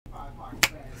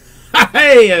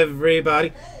Hey,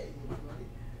 everybody.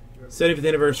 75th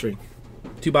anniversary.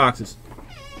 2 boxes.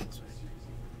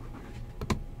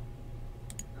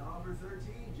 Number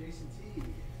 13, Jason T.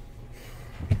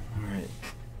 All right.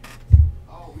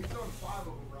 Oh, we've done 5 of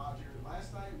them, Roger.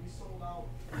 Last night we sold out.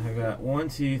 I got 1,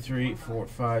 2, 3, 4,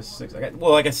 5, 6. I got,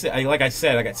 well, like I said,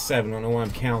 I got 7. I don't know why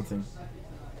I'm counting.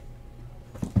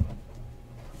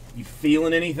 You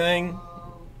feeling anything?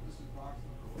 This is box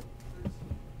number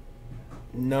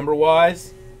 13. Number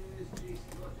wise? Is Jason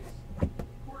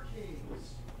Court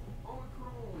Kings,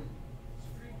 Omicron,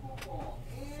 Supreme Football,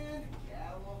 and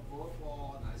Gala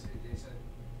Football. Nice hit, Jason.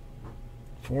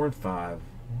 4 and 5. 1,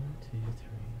 2,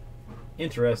 3.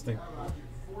 Interesting. Yeah, Roger.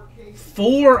 4 cases.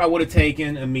 4 I would have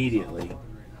taken immediately.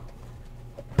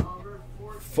 Number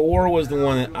 14. 4 was the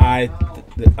one that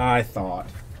I thought.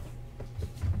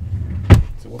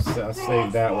 So I'll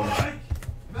save that one.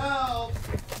 Mel,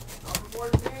 number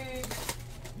 14,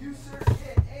 you sir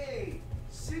hit a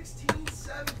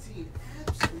 16-17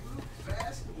 absolute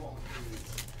basketball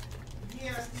case.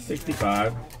 Yes,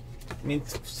 65. I mean,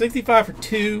 65 for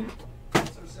 2 so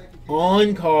second case.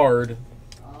 on card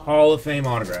Hall of Fame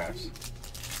autographs.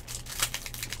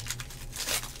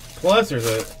 Plus,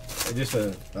 there's just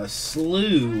a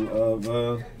slew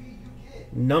of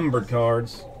numbered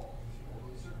cards.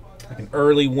 Like an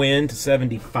early win to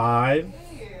 75,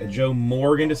 a Joe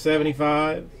Morgan to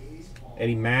 75,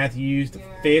 Eddie Matthews to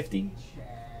 50,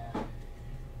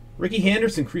 Ricky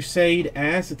Henderson Crusade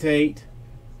Acetate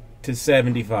to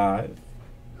 75,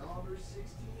 Number 16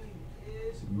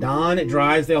 is Don at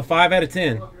Drysdale 5 out of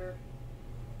 10.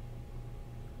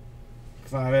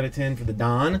 5 out of 10 for the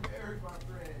Don. Eric, my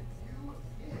friend, you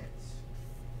hit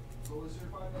fully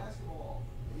certified basketball.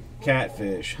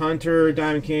 Catfish, Hunter,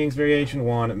 Diamond Kings Variation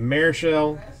 1,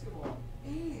 Marichal, Basketball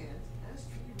and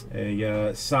SP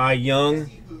a Cy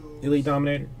Young Elite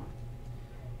Dominator,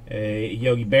 a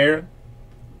Yogi Berra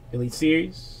Elite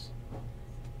Series,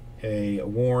 a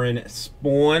Warren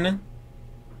Spawn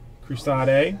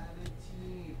Crusade,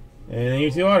 and then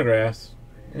your 2 autographs.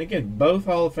 And again, both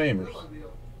Hall of Famers.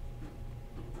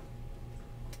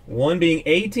 One being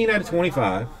 18 out of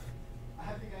 25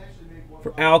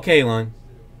 for Al Kaline.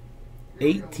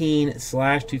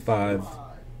 18/25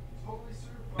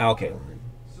 Al Kaline.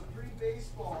 Supreme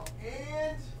Baseball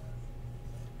and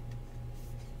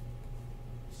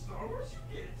Star Wars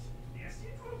you get. Nasty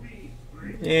Trophy.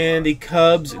 And the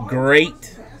Cubs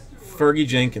great Fergie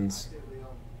Jenkins.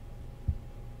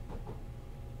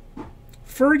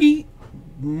 Fergie,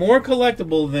 more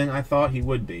collectible than I thought he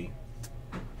would be.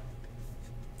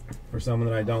 For someone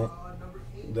that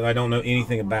I don't know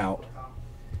anything about.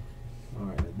 All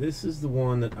right, this is the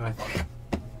one that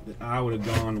I would have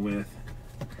gone with.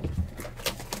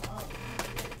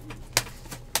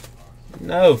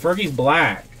 No, Fergie's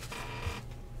black.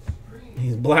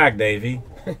 He's black, Davey.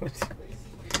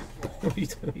 What are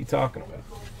you talking about?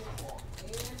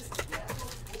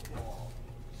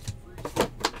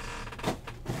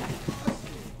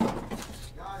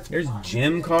 There's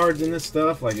gem cards in this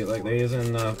stuff, like they is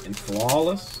in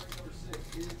Flawless.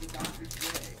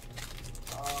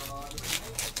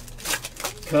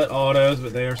 Cut autos,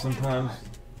 but they are sometimes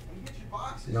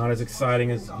not as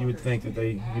exciting as you would think that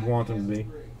you'd want them to be.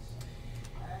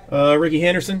 Ricky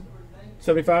Henderson,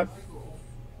 75.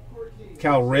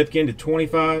 Cal Ripken to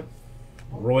 25.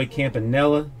 Roy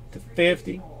Campanella to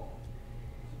 50.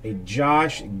 A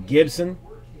Josh Gibson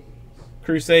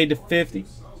Crusade to 50.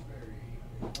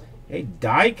 A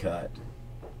die cut.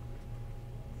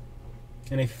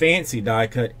 And a fancy die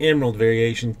cut Emerald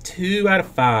Variation 2 out of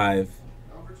 5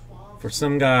 for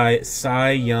some guy,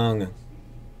 Cy Young.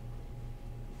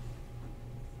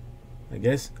 I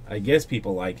guess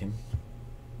people like him.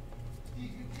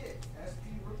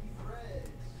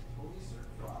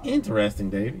 Interesting,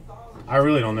 Davey. I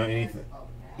really don't know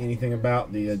anything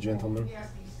about the gentleman.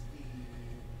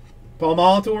 Paul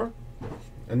Molitor,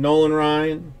 a Nolan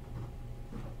Ryan,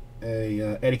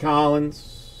 a Eddie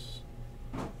Collins,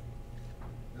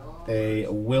 a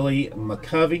Willie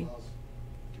McCovey,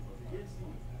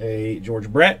 a George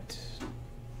Brett,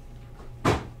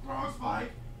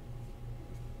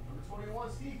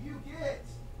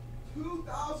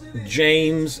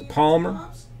 James Palmer,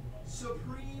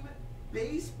 Supreme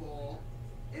Baseball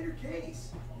Inner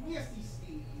Case. Nasty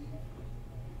Steve.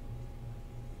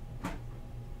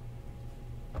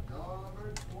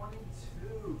 Number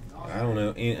 22. I don't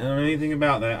know anything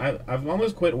about that. I've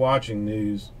almost quit watching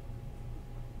news.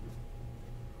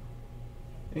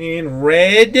 And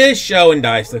red show and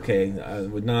dice. Okay, I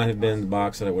would not have been the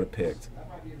box that I would have picked. That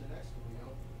might be in the next one,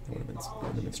 That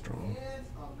would have been strong. And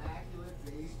Immaculate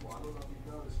Baseball. I don't know if you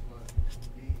noticed, but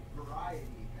the variety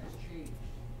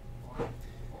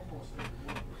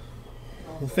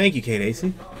Well, thank you, Kate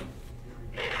Acey.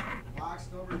 Box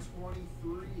number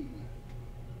 23.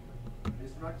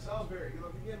 Mr. Michael Salisbury. Good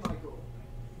luck again, Michael.